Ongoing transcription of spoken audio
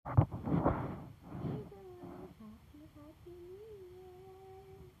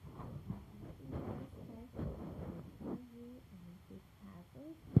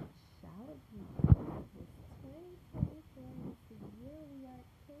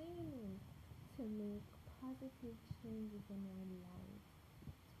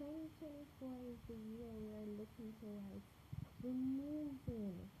2024 is the year we are looking towards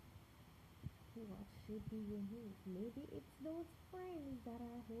removing what should be removed. Maybe it's those friends that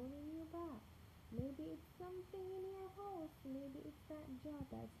are holding you back. Maybe it's something in your house. Maybe it's that job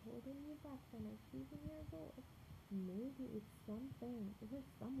that's holding you back from achieving your goals. Maybe it's something or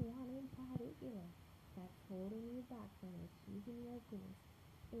someone in particular that's holding you back from achieving your goals.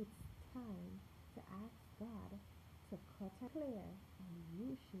 It's time to ask God to cut and clear, and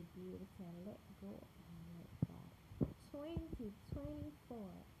you should be able to let go and let God. 2024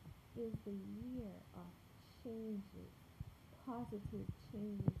 is the year of changes, positive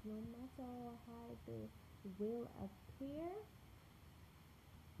changes. No matter how hard they will appear,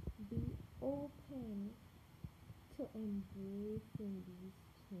 be open to embracing these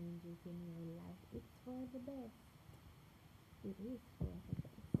changes in your life. It's for the best. It is for the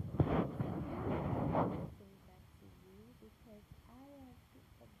best. I say that to you because I have hit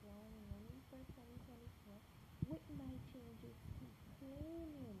the ground running for 2024 with my changes,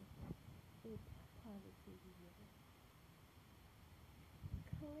 claiming it positively,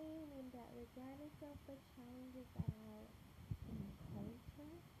 claiming that regardless of the challenges that I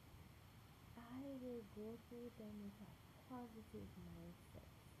encounter, I will go through them with a positive mindset.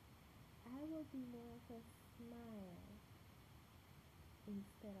 I will be more of a smile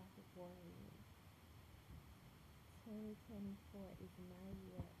instead of worrying. 2024 is my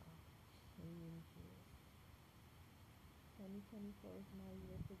year of changes. 2024 is my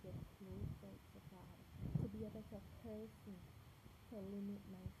year to get closer to God, to be a better person, to limit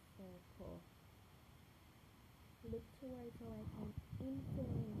my circle, look towards how I can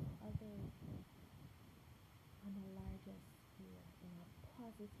influence others on a larger scale in a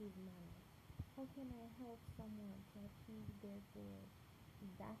positive manner. How can I help someone to achieve their goals?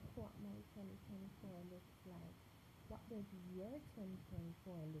 That's what my 2024 looks like. What does your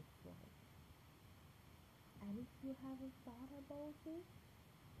 2024 look like? And if you haven't thought about it,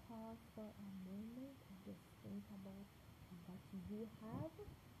 pause for a moment and just think about what you have,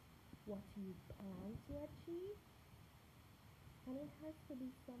 what you plan to achieve, and it has to be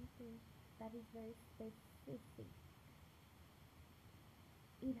something that is very specific.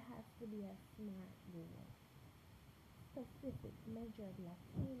 It has to be a smart goal, specific, measurable,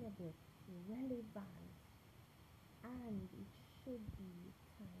 attainable, relevant, and it should be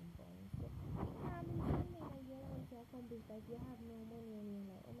time bound. So it can be something that you want to accomplish, like you have no money and you're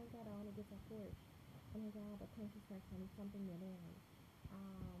like, oh my god, I want to get a Porsche. Oh my god, but thank you first, and it's something you don't want.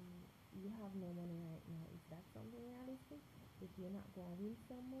 You have no money right now. Is that something realistic? If you're not going to win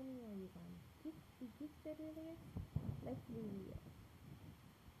some money or you're going to be gifted with it, let's be real,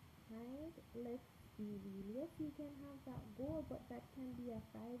 right? Let's be real. Yes, you can have that goal, but that can be a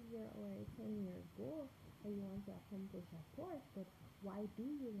 5 year or a 10 year goal where you want to accomplish a Porsche. But why do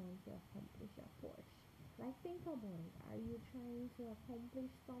you want to accomplish a Porsche? Like, think about it. Are you trying to accomplish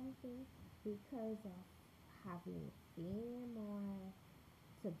something because of having fame or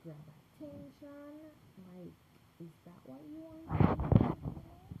to grab attention? Like, is that what you want to do?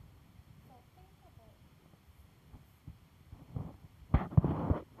 So think about it.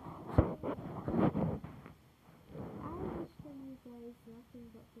 I wish for you guys nothing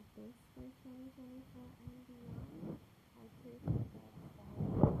but the best for 2024 and beyond. I pray for God's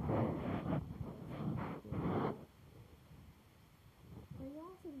guidance for you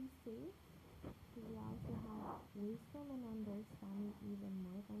all to be safe, for you all to have wisdom and understanding even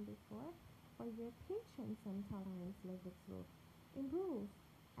more than before, for your patience and tolerance level to improve.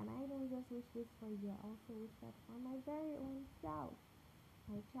 And I don't just wish this for you, I also wish that for my very own self,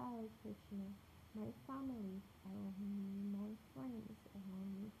 my child Krishna, my family around me, my friends around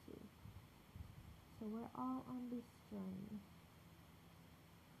me too. So we're all on this journey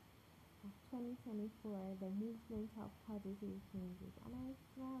of 2024, the movement of positive changes. And I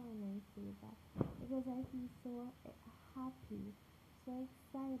smile when I say that because I feel so happy, so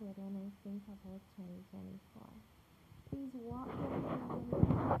excited when I think about 2024. Please walk with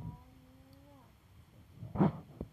me